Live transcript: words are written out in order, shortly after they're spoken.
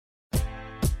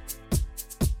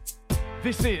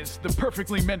This is the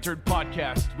Perfectly Mentored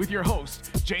Podcast with your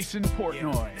host, Jason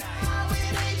Portnoy.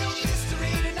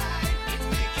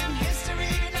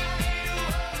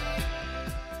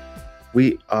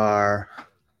 We are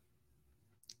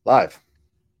live.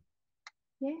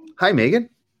 Yay. Hi, Megan.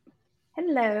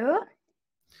 Hello. You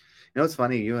know, it's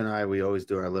funny. You and I, we always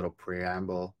do our little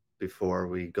preamble before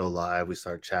we go live. We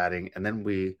start chatting, and then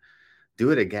we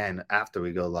do it again after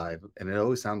we go live, and it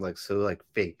always sounds like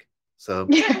fake. So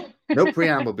no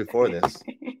preamble before this.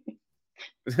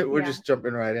 We're just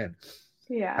jumping right in.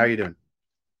 Yeah. How are you doing?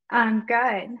 I'm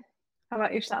good. How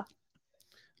about yourself?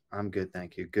 I'm good,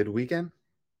 thank you. Good weekend?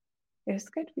 It was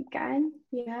a good weekend.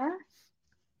 Yeah.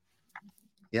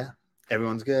 Yeah.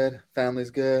 Everyone's good. Family's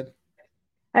good.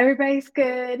 Everybody's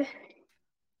good.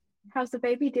 How's the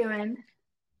baby doing?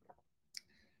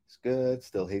 It's good.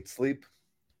 Still hates sleep,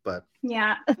 but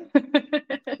Yeah.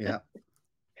 yeah.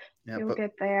 You'll But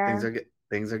get there.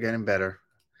 things are getting better.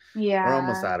 Yeah. We're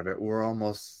almost out of it. We're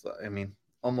almost,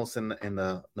 almost in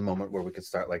the moment where we could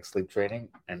start like sleep training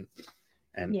and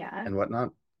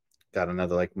whatnot. Got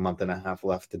another month and a half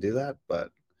left to do that,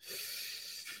 but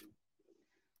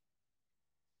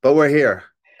we're here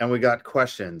and we got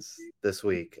questions this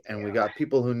week, and we got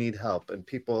people who need help and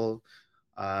people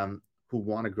who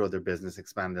want to grow their business,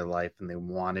 expand their life, and they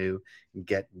want to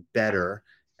get better,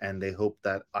 and they hope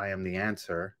that I am the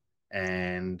answer.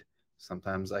 And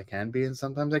sometimes I can be and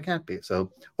sometimes I can't be. So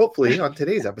hopefully on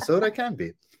today's episode I can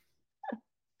be.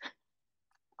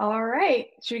 All right.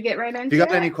 Should we get right into it? If you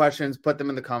got any questions, put them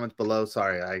in the comments below.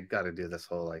 Sorry, I got to do this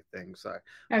whole thing. Sorry.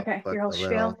 Okay. I'll put your whole the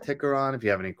little spiel. ticker on. If you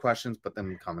have any questions, put them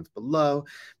in the comments below.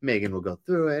 Megan will go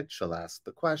through it. She'll ask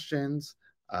the questions.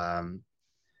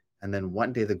 And then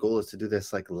one day the goal is to do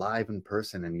this live in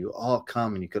person, and you all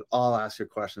come and you could all ask your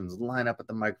questions, line up at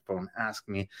the microphone, ask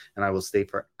me, and I will stay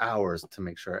for hours to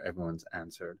make sure everyone's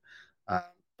answered.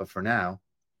 But for now,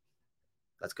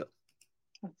 let's go.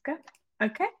 Let's go.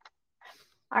 Okay.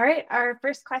 All right. Our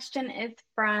first question is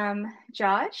from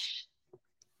Josh.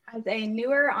 As a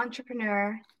newer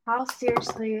entrepreneur, how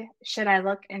seriously should I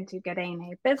look into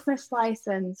getting a business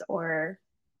license or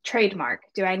trademark?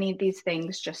 Do I need these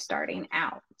things just starting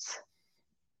out?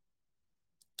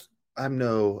 I'm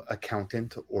no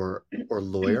accountant or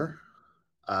lawyer,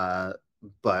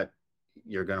 but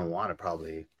you're gonna want to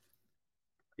probably.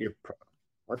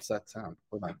 What's that sound?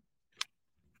 Hold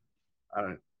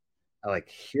on. I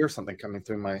hear something coming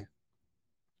through my.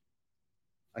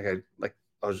 I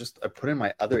put in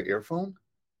my other earphone,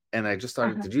 and I just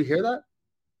started. Did you hear that?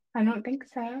 I don't think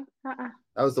so.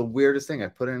 That was the weirdest thing. I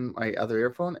put in my other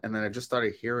earphone, and then I just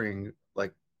started hearing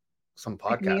some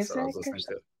podcast that I was listening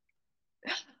to.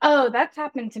 Oh, that's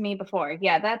happened to me before.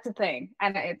 Yeah, that's a thing,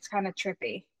 and it's kind of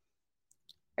trippy.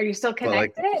 Are you still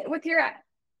connected with your?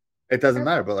 It doesn't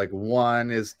matter, but one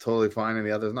is totally fine and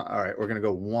the other is not. All right, we're gonna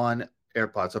go one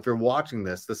AirPod. So if you're watching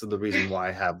this is the reason why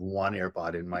I have one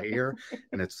AirPod in my ear,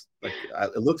 and it's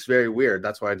it looks very weird.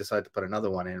 That's why I decided to put another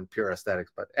one in, pure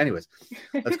aesthetics. But anyways,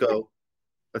 let's go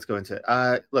into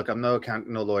it. Look, I'm no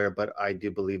accountant, no lawyer, but I do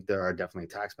believe there are definitely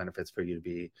tax benefits for you to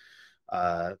be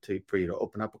for you to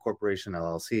open up a corporation,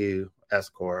 LLC, S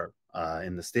corp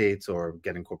in the States, or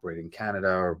get incorporated in Canada,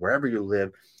 or wherever you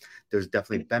live. There's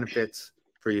definitely benefits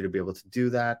for you to be able to do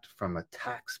that from a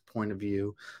tax point of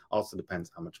view. Also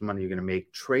depends how much money you're going to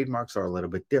make. Trademarks are a little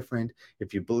bit different.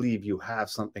 If you believe you have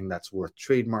something that's worth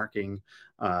trademarking,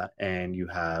 and you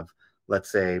have,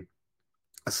 let's say,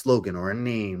 a slogan or a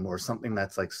name or something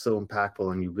that's so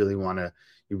impactful, and you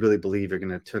really believe you're going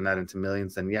to turn that into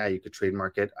millions, then yeah, you could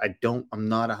trademark it. I'm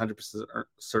not 100%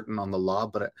 certain on the law,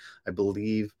 but I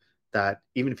believe that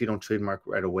even if you don't trademark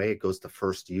right away, it goes to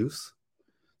first use.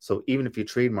 So even if you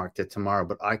trademarked it tomorrow,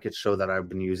 but I could show that I've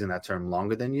been using that term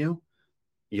longer than you,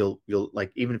 you'll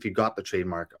even if you got the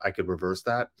trademark, I could reverse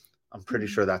that. I'm pretty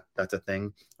sure that that's a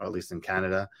thing, or at least in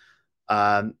Canada.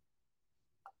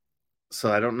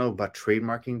 So I don't know about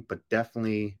trademarking, but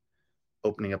definitely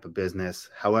opening up a business.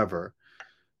 However,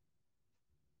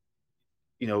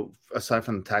 aside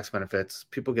from the tax benefits,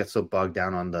 people get so bogged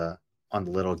down on the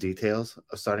little details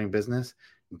of starting a business.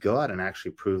 Go out and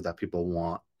actually prove that people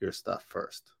want your stuff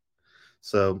first.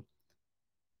 So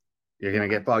you're going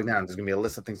to get bogged down. There's going to be a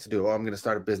list of things to do. Oh, I'm going to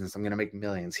start a business. I'm going to make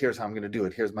millions. Here's how I'm going to do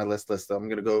it. Here's my list. I'm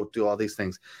going to go do all these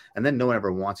things. And then no one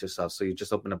ever wants your stuff. So you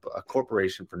just open up a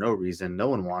corporation for no reason. No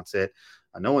one wants it.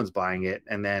 No one's buying it.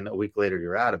 And then a week later,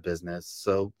 you're out of business.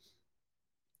 So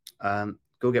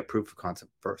go get proof of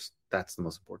concept first. That's the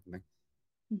most important thing.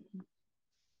 Mm-hmm.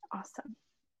 Awesome.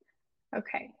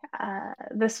 Okay.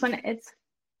 This one is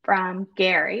from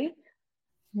Gary.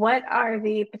 What are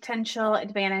the potential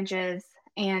advantages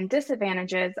and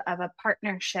disadvantages of a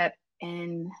partnership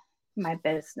in my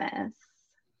business.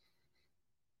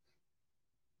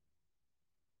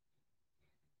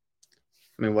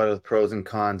 I mean, what are the pros and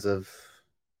cons of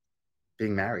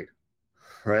being married,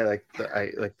 right?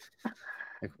 Like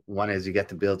one is you get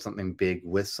to build something big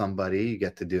with somebody, you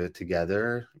get to do it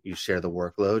together, you share the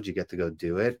workload, you get to go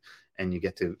do it, and you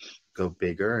get to go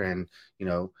bigger. And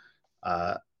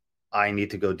I need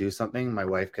to go do something, my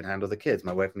wife can handle the kids.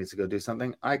 My wife needs to go do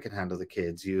something, I can handle the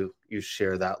kids. You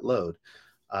share that load.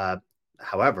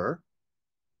 However,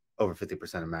 over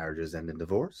 50% of marriages end in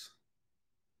divorce.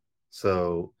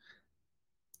 So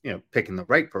picking the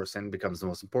right person becomes the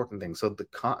most important thing. So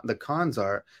the cons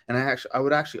are, and I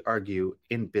would actually argue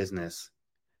in business,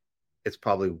 it's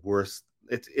probably worse.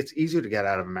 It's easier to get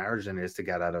out of a marriage than it is to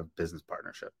get out of business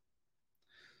partnership.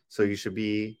 So you should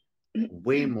be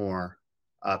way more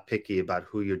picky about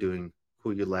who you're doing,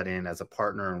 who you let in as a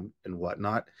partner and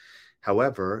whatnot.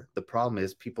 However, the problem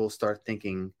is people start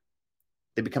thinking,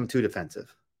 they become too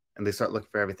defensive and they start looking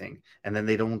for everything. And then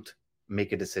they don't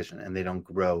make a decision and they don't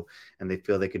grow and they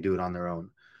feel they could do it on their own.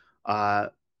 I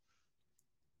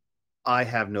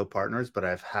have no partners, but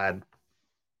I've had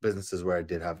businesses where I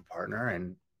did have a partner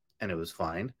and it was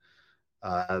fine.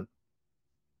 Do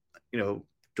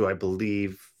I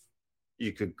believe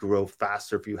you could grow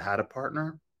faster if you had a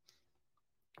partner?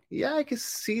 Yeah, I can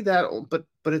see that, but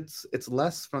it's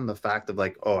less from the fact of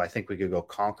like, oh, I think we could go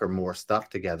conquer more stuff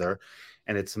together,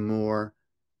 and it's more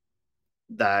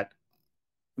that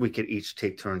we could each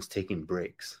take turns taking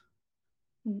breaks.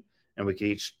 And we could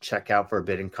each check out for a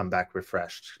bit and come back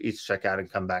refreshed. Each check out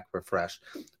and come back refreshed,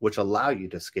 which allow you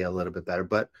to scale a little bit better.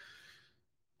 But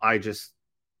I just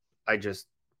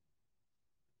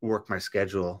work my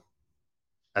schedule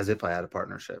as if I had a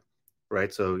partnership,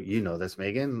 right? So this,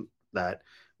 Megan, that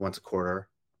once a quarter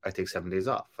I take 7 days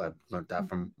off. I've learned that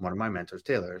from one of my mentors,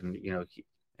 Taylor,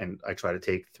 and I try to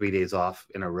take 3 days off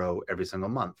in a row every single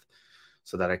month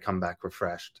so that I come back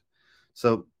refreshed.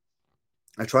 So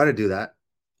I try to do that,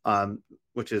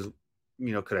 which is,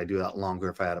 could I do that longer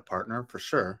if I had a partner? For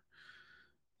sure.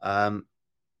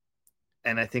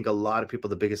 And I think a lot of people,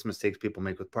 the biggest mistakes people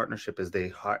make with partnership is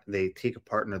they take a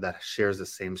partner that shares the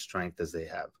same strength as they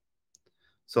have.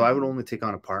 So I would only take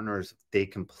on a partner if they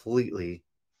completely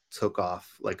took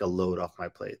off like a load off my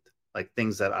plate, like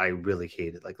things that I really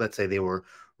hated. Like, let's say they were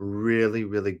really,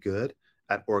 really good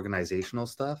at organizational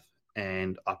stuff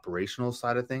and operational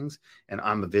side of things, and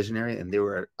I'm a visionary and they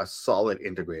were a solid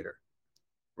integrator,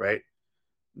 right?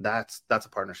 That's a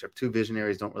partnership. Two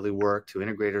visionaries don't really work. Two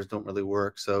integrators don't really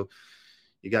work. So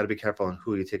you got to be careful on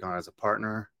who you take on as a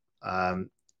partner. The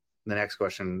next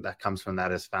question that comes from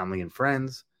that is family and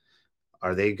friends.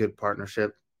 Are they a good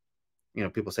partnership?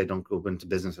 People say don't go into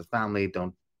business with family,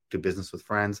 don't do business with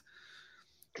friends.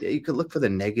 Yeah, you could look for the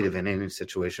negative in any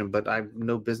situation, but I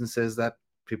know businesses that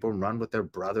people run with their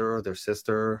brother or their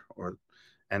sister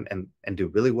and do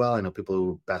really well. I know people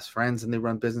who are best friends and they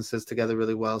run businesses together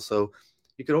really well. So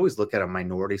you could always look at a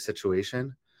minority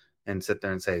situation and sit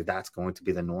there and say that's going to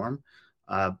be the norm.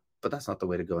 But that's not the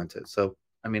way to go into it. So,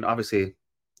 I mean, obviously,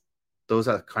 those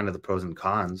are kind of the pros and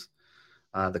cons.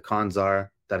 The cons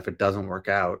are that if it doesn't work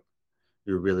out,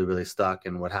 you're really, really stuck.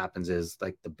 And what happens is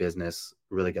like the business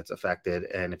really gets affected.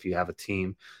 And if you have a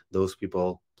team, those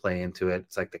people play into it.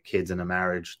 It's like the kids in a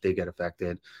marriage, they get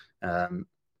affected. But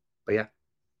yeah.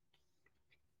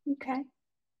 Okay.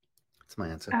 That's my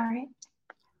answer. All right.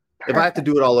 Perfect. If I had to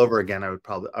do it all over again, I would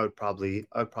probably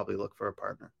look for a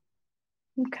partner.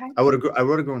 Okay. I would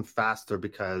have grown faster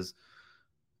because,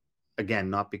 again,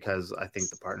 not because I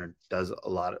think the partner does a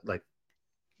lot of like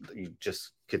you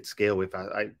just could scale way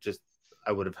fast.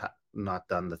 I would have not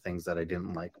done the things that I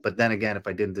didn't like. But then again, if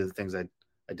I didn't do the things I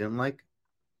didn't like,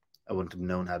 I wouldn't have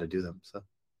known how to do them. So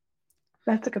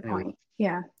that's a good point.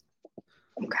 Yeah.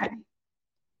 Okay.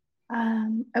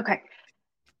 Okay.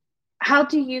 How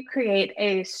do you create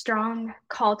a strong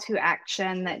call to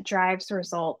action that drives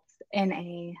results in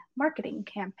a marketing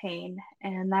campaign?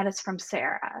 And that is from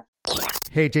Sarah.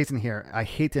 Hey, Jason here. I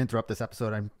hate to interrupt this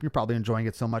episode. You're probably enjoying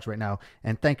it so much right now.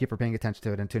 And thank you for paying attention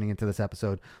to it and tuning into this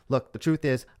episode. Look, the truth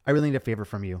is, I really need a favor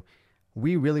from you.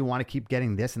 We really want to keep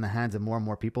getting this in the hands of more and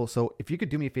more people. So if you could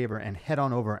do me a favor and head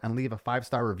on over and leave a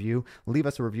 5-star review, leave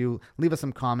us a review, leave us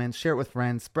some comments, share it with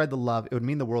friends, spread the love. It would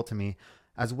mean the world to me.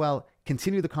 As well,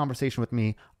 continue the conversation with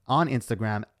me on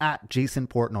Instagram at Jason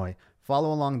Portnoy.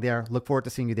 Follow along there. Look forward to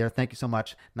seeing you there. Thank you so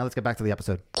much. Now let's get back to the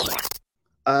episode.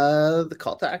 The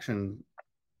call to action.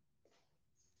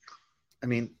 I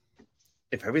mean,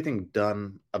 if everything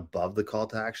done above the call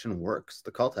to action works,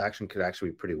 the call to action could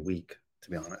actually be pretty weak, to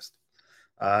be honest.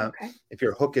 Okay. If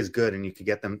your hook is good and you could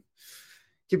get them,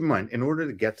 keep in mind, in order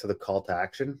to get to the call to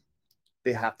action,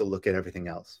 they have to look at everything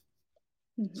else.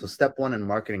 So step one in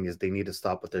marketing is they need to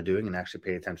stop what they're doing and actually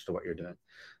pay attention to what you're doing.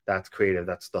 That's creative.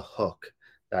 That's the hook.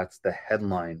 That's the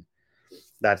headline.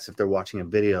 That's if they're watching a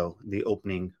video, the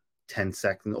opening 10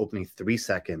 seconds, opening 3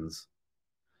 seconds.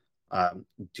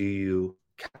 Do you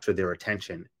capture their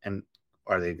attention and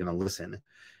are they going to listen?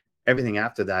 Everything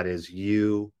after that is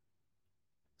you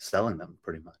selling them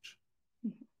pretty much,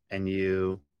 and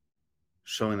you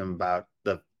showing them about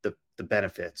the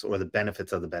benefits or the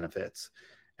benefits of the benefits,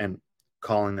 and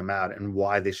calling them out and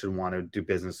why they should want to do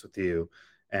business with you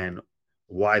and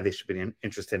why they should be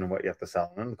interested in what you have to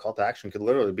sell. And the call to action could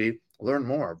literally be learn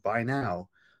more, buy now.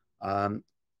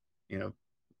 You know,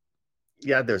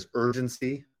 yeah, there's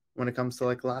urgency when it comes to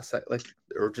like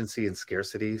urgency and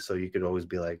scarcity. So you could always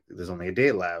be like, there's only a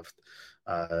day left,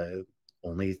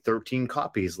 only 13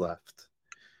 copies left,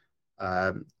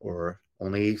 or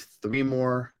only 3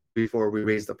 more before we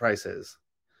raise the prices.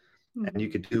 And you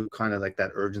could do kind of like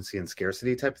that urgency and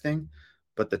scarcity type thing.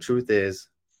 But the truth is,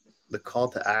 the call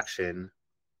to action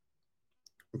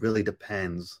really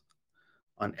depends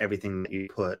on everything that you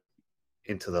put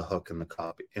into the hook and the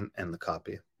copy and the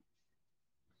copy.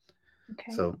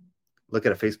 Okay. So look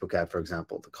at a Facebook ad, for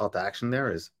example. The call to action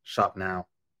there is shop now,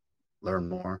 learn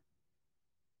more,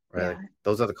 right? Yeah. Like,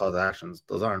 those are the call to actions.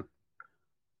 Those aren't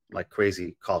like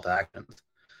crazy call to actions,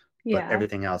 Yeah. but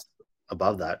everything else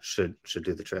above that should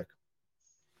do the trick.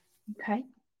 Okay.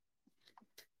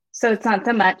 So it's not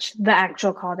so much the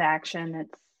actual call to action,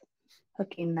 it's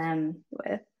hooking them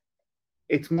with.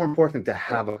 It's more important to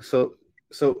have so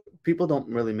people don't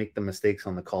really make the mistakes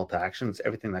on the call to action. It's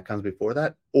everything that comes before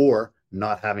that, or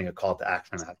not having a call to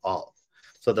action at all.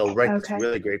 So they'll write this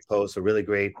really great post, a really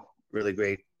great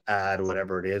ad, or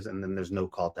whatever it is, and then there's no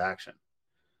call to action.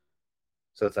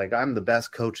 So it's like, I'm the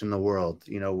best coach in the world.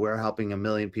 You know, we're helping 1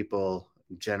 million people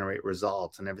generate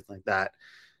results and everything like that.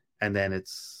 And then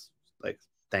it's like,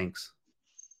 thanks.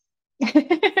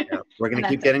 We're going to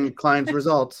keep getting clients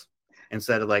results,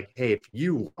 instead of like, hey, if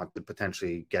you want to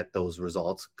potentially get those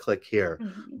results, click here,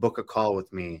 book a call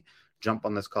with me, jump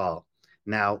on this call.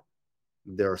 Now,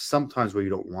 there are some times where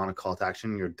you don't want a call to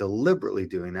action. You're deliberately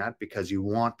doing that because you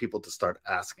want people to start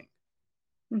asking.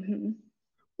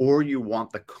 Or you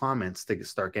want the comments to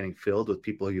start getting filled with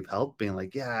people you've helped, being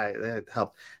like, yeah, that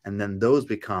helped. And then those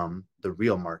become the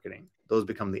real marketing. Those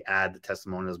become the ad, the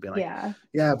testimonials, being like,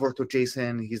 yeah, I've worked with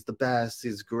Jason. He's the best.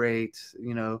 He's great.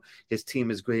 You know, his team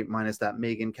is great, minus that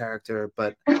Megan character.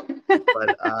 But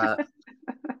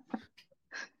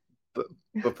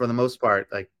for the most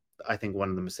part, like, I think one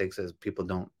of the mistakes is people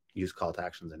don't use call to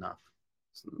actions enough.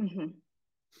 So,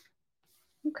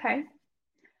 Okay.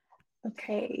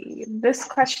 This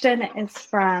question is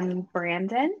from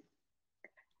Brandon.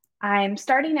 I'm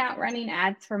starting out running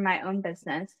ads for my own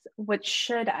business. Which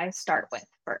should I start with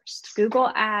first?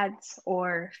 Google ads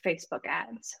or Facebook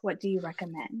ads? What do you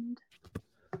recommend?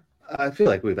 I feel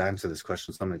like we've answered this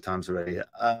question so many times already.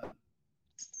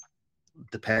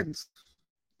 Depends,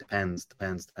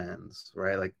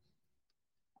 right? Like,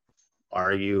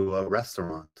 are you a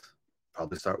restaurant?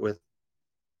 Probably start with,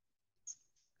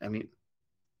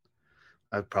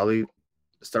 I'd probably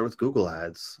start with Google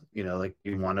ads. You know, like,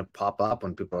 you want to pop up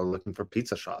when people are looking for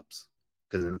pizza shops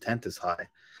because the intent is high.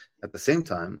 At the same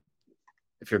time,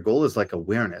 if your goal is like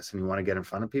awareness and you want to get in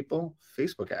front of people,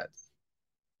 Facebook ads,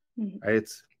 right?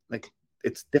 It's like,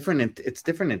 it's different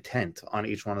intent on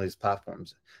each one of these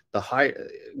platforms.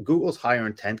 Google's higher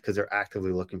intent because they're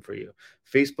actively looking for you.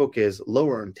 Facebook is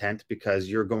lower intent because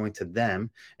you're going to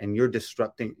them and you're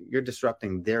disrupting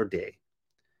their day.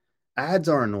 Ads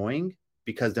are annoying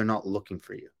because they're not looking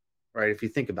for you, right? If you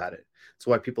think about it, it's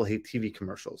why people hate TV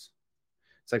commercials.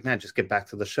 It's like, man, just get back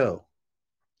to the show,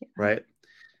 right?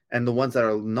 And the ones that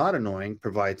are not annoying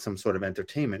provide some sort of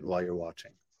entertainment while you're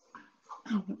watching,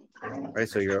 right?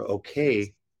 So you're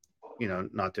okay,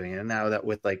 not doing it. And now that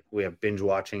with, like, we have binge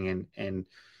watching and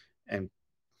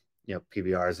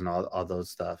PBRs and all those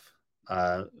stuff,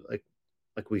 like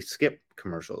we skip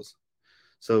commercials.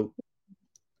 So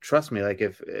trust me, like,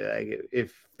 if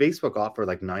Facebook offered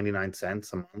like 99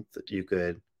 cents a month, you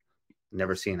could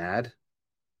never see an ad.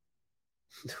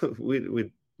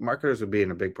 Marketers would be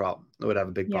in a big problem. They would have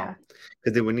a big problem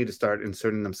because they would need to start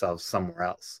inserting themselves somewhere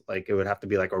else. Like, it would have to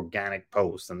be like organic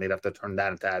posts, and they'd have to turn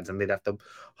that into ads, and they'd have to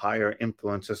hire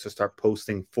influencers to start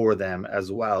posting for them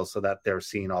as well, so that they're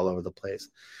seen all over the place.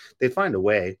 They'd find a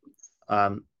way.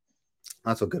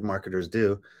 That's what good marketers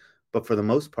do. But for the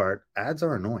most part, ads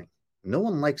are annoying. No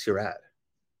one likes your ad.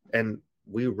 And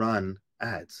we run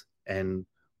ads, and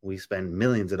we spend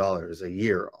millions of dollars a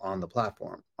year on the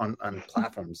platform, on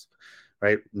platforms,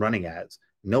 right? Running ads.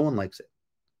 No one likes it.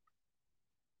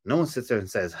 No one sits there and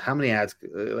says, how many ads,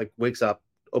 like wakes up,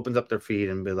 opens up their feed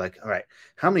and be like, all right,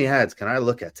 how many ads can I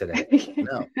look at today?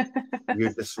 No,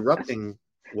 you're disrupting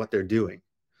what they're doing.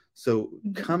 So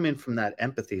come in from that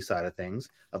empathy side of things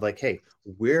of like, hey,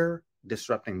 we're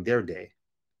disrupting their day.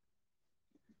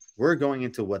 We're going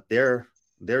into what they're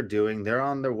doing. They're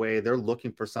on their way. They're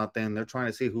looking for something. They're trying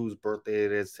to see whose birthday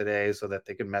it is today so that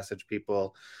they can message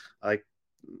people. Like,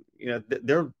 you know,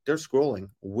 they're scrolling.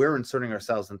 We're inserting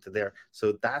ourselves into there.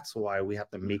 So that's why we have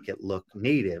to make it look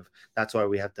native. That's why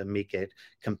we have to make it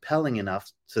compelling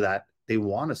enough so that they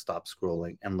want to stop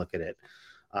scrolling and look at it.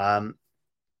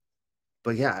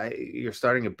 But yeah, you're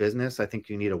starting a business. I think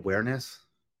you need awareness.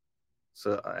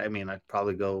 So, I mean, I'd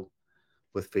probably go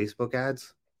with Facebook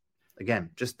ads. Again,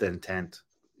 just the intent.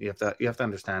 You have to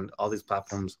understand all these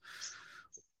platforms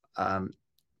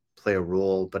play a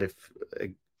role. But if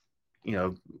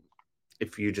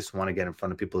if you just want to get in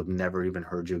front of people who've never even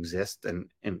heard you exist and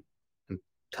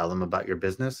tell them about your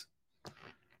business,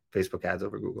 Facebook ads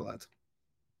over Google ads.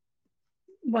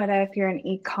 What if you're an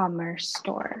e-commerce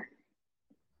store?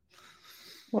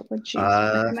 What would you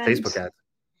recommend? Facebook ads.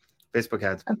 Facebook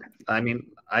ads. Okay. I mean,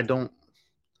 I don't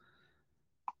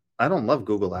love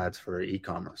Google ads for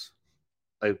e-commerce.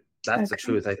 Like, that's the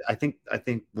truth. I think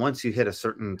once you hit a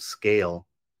certain scale,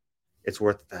 it's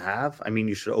worth it to have. I mean,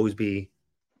 you should always be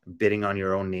bidding on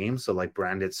your own name. So like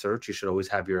branded search, you should always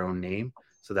have your own name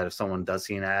so that if someone does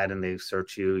see an ad and they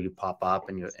search you, you pop up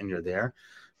and you're there.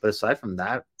 But aside from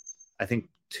that, I think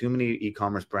too many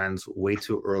e-commerce brands way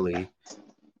too early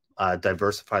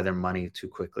diversify their money too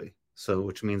quickly. So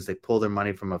which means they pull their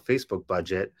money from a Facebook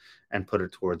budget and put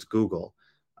it towards Google.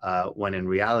 When in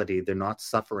reality, they're not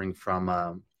suffering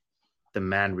from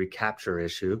demand recapture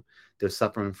issue. They're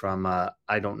suffering from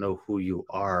I don't know who you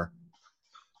are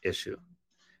issue.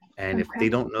 And if they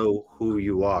don't know who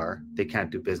you are, they can't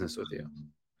do business with you.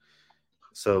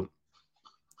 So,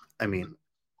 I mean,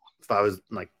 if I was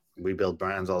like, we build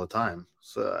brands all the time.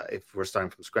 So if we're starting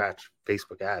from scratch,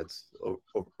 Facebook ads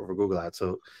over Google ads.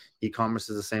 So e-commerce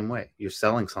is the same way. You're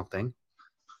selling something,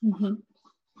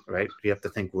 right? You have to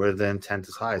think where the intent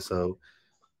is high. So,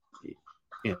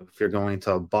 you know, if you're going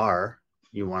to a bar,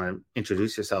 you want to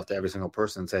introduce yourself to every single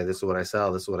person and say, this is what I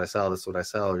sell, this is what I sell, this is what I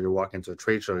sell. Or you're walking to a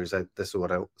trade show, you say, this is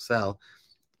what I sell.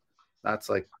 That's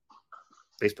like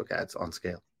Facebook ads on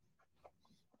scale.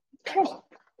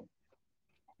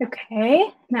 Okay.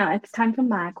 Now it's time for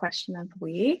my question of the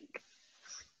week.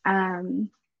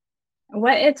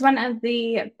 What is one of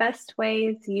the best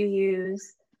ways you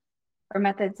use or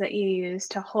methods that you use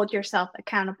to hold yourself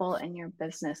accountable in your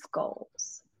business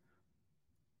goals?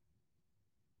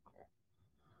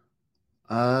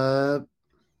 My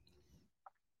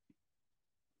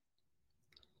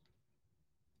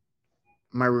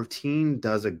routine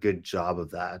does a good job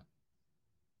of that.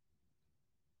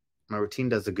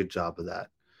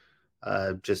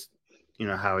 Just, you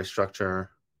know, how I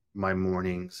structure my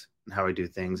mornings and how I do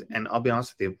things. And I'll be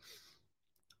honest with you,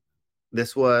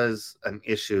 this was an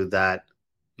issue that,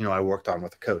 you know, I worked on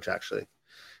with a coach actually,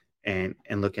 and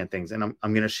looking at things. And I'm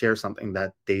going to share something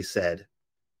that they said,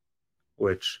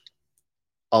 which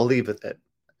I'll leave with it.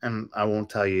 And I won't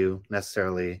tell you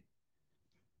necessarily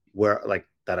where, like,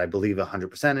 that I believe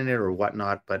 100% in it or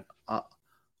whatnot, but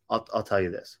I'll tell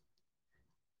you this.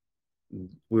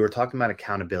 We were talking about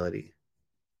accountability,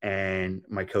 and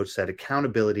my coach said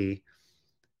accountability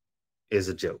is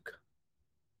a joke.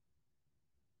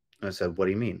 And I said, what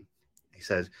do you mean? He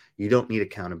says, you don't need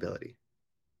accountability.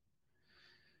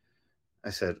 I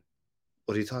said,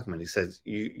 what are you talking about? He says,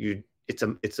 it's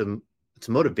a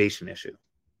motivation issue.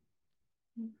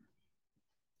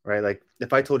 Right? Like,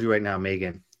 if I told you right now,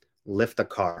 Megan, lift a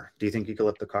car, do you think you could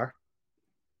lift a car?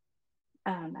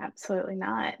 Absolutely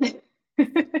not.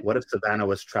 What if Savannah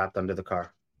was trapped under the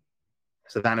car?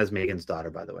 Savannah's Megan's daughter,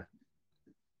 by the way.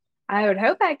 I would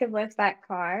hope I could lift that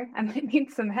car. I might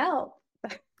need some help.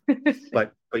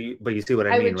 but you see what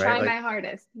I mean, right? I would try my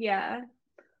hardest. Yeah.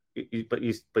 But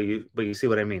you see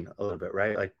what I mean a little bit,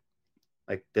 right?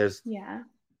 Like there's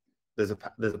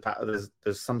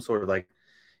some sort of like,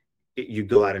 you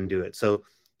go out and do it. So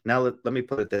now let me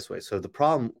put it this way. So the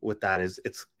problem with that is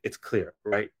it's clear,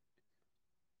 right?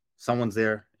 Someone's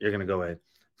there, you're going to go in.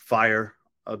 Fire,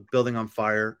 a building on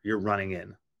fire, you're running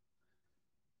in,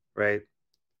 right?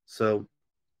 So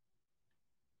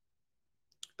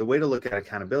the way to look at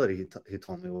accountability, he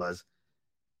told me, was,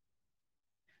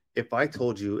 if I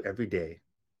told you every day,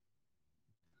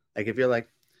 like if you're like,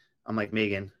 I'm like,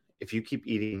 Megan, if you keep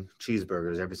eating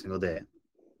cheeseburgers every single day,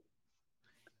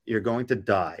 you're going to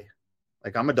die.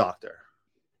 Like, I'm a doctor,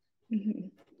 Mm-hmm.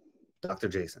 Dr.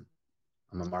 Jason.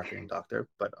 I'm a marketing doctor,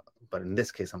 but in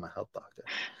this case, I'm a health doctor,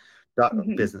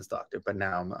 Mm-hmm. business doctor. But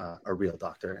now I'm a real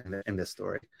doctor in this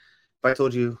story. If I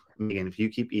told you, Megan, if you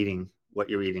keep eating what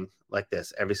you're eating like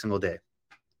this every single day,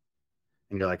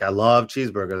 and you're like, I love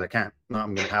cheeseburgers, I can't. No,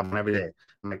 I'm going to have one every day.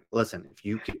 I'm like, listen, if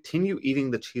you continue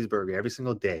eating the cheeseburger every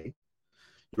single day,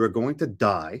 you are going to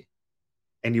die,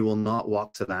 and you will not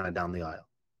walk Savannah down the aisle.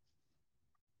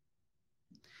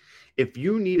 If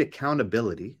you need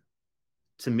accountability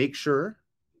to make sure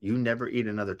you never eat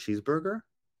another cheeseburger,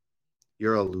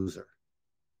 you're a loser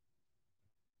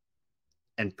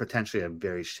and potentially a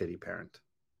very shitty parent.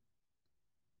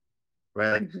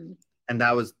 Right? Mm-hmm. And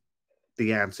that was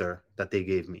the answer that they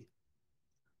gave me.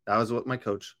 That was what my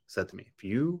coach said to me. If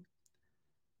you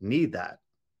need that,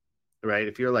 right?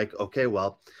 If you're like, okay,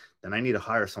 well, then I need to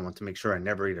hire someone to make sure I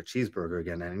never eat a cheeseburger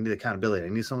again. And I need accountability. I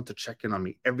need someone to check in on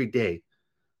me every day.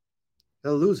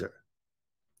 You're a loser.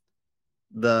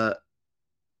 The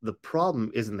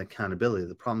problem isn't accountability.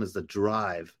 The problem is the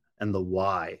drive and the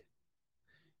why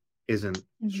isn't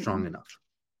Mm-hmm. strong enough.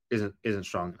 Isn't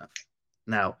strong enough.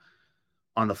 Now,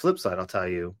 on the flip side, I'll tell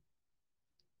you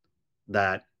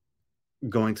that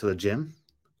going to the gym,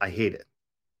 I hate it.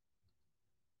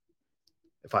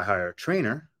 If I hire a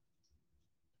trainer,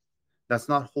 that's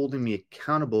not holding me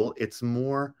accountable. It's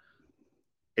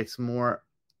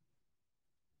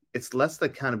less the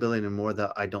accountability and more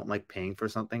that I don't like paying for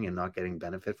something and not getting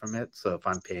benefit from it. So if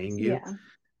I'm paying you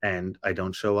and I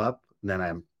don't show up, then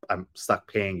I'm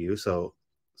stuck paying you. So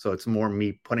it's more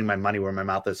me putting my money where my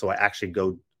mouth is. So I actually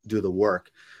go do the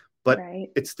work, but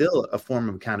it's still a form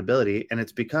of accountability. And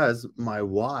it's because my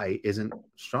why isn't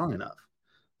strong enough.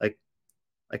 Like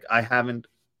I haven't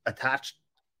attached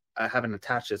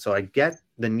it. So I get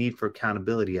the need for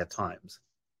accountability at times.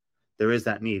 There is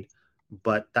that need,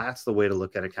 but that's the way to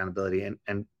look at accountability.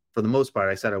 And for the most part,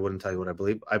 I said I wouldn't tell you what I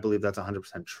believe. I believe that's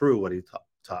 100% true, what he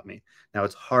taught me. Now,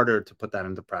 it's harder to put that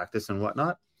into practice and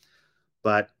whatnot.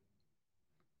 But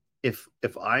if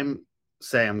I'm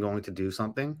going to do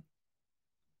something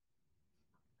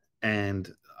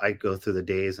and I go through the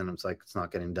days and it's like, it's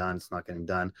not getting done,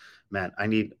 man, I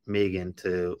need Megan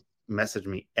to message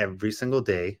me every single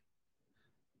day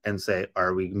and say,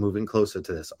 are we moving closer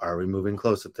to this? Are we moving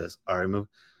closer to this? And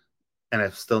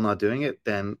if still not doing it,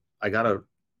 then I got to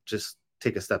just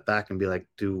take a step back and be like,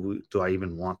 do I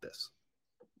even want this?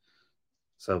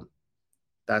 So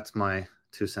that's my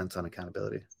 2 cents on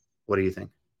accountability. What do you think?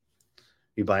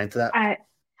 You buy into that?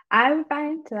 I would buy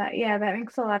into that. Yeah, that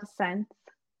makes a lot of sense.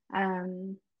 I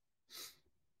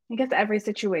guess every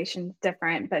situation's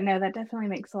different, but no, that definitely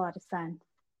makes a lot of sense.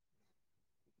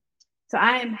 So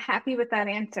I am happy with that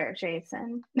answer,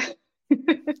 Jason.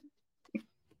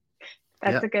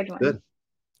 That's a good one.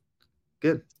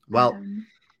 Good. Well,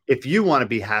 if you want to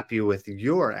be happy with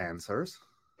your answers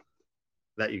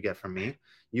that you get from me,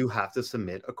 you have to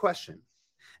submit a question.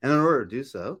 And in order to do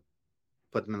so,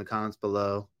 put them in the comments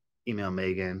below, email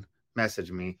Megan,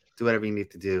 message me, do whatever you need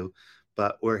to do.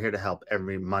 But we're here to help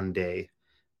every Monday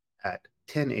at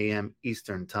 10 a.m.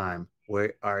 Eastern time. We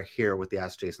are here with the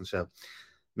Ask Jason Show.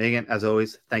 Megan, as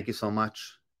always, thank you so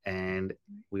much. And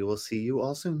we will see you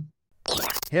all soon.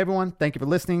 Hey everyone, thank you for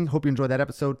listening. Hope you enjoyed that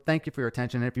episode. Thank you for your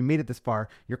attention. And if you made it this far,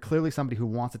 you're clearly somebody who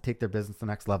wants to take their business to the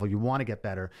next level. You want to get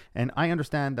better. And I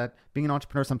understand that being an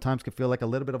entrepreneur sometimes can feel like a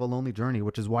little bit of a lonely journey,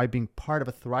 which is why being part of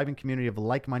a thriving community of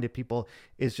like-minded people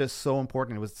is just so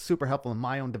important. It was super helpful in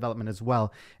my own development as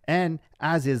well. And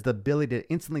as is the ability to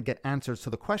instantly get answers to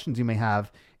the questions you may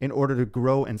have in order to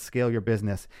grow and scale your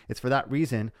business. It's for that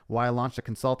reason why I launched a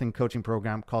consulting coaching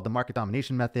program called the Market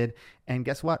Domination Method. And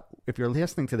guess what? If you're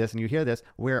listening to this and you hear this,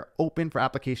 we're open for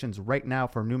applications right now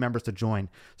for new members to join.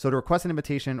 So to request an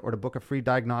invitation or to book a free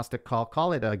diagnostic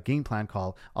call it a game plan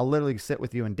call. I'll literally sit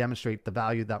with you and demonstrate the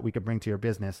value that we could bring to your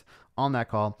business on that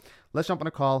call. Let's jump on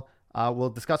a call. We'll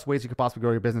discuss ways you could possibly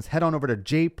grow your business. Head on over to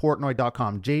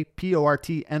jportnoy.com,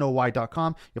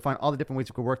 jportnoy.com. You'll find all the different ways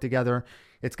we could work together.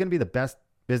 It's going to be the best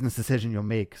business decision you'll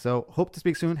make. So hope to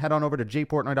speak soon. Head on over to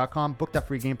jportnoy.com, book that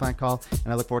free game plan call,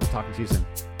 and I look forward to talking to you soon.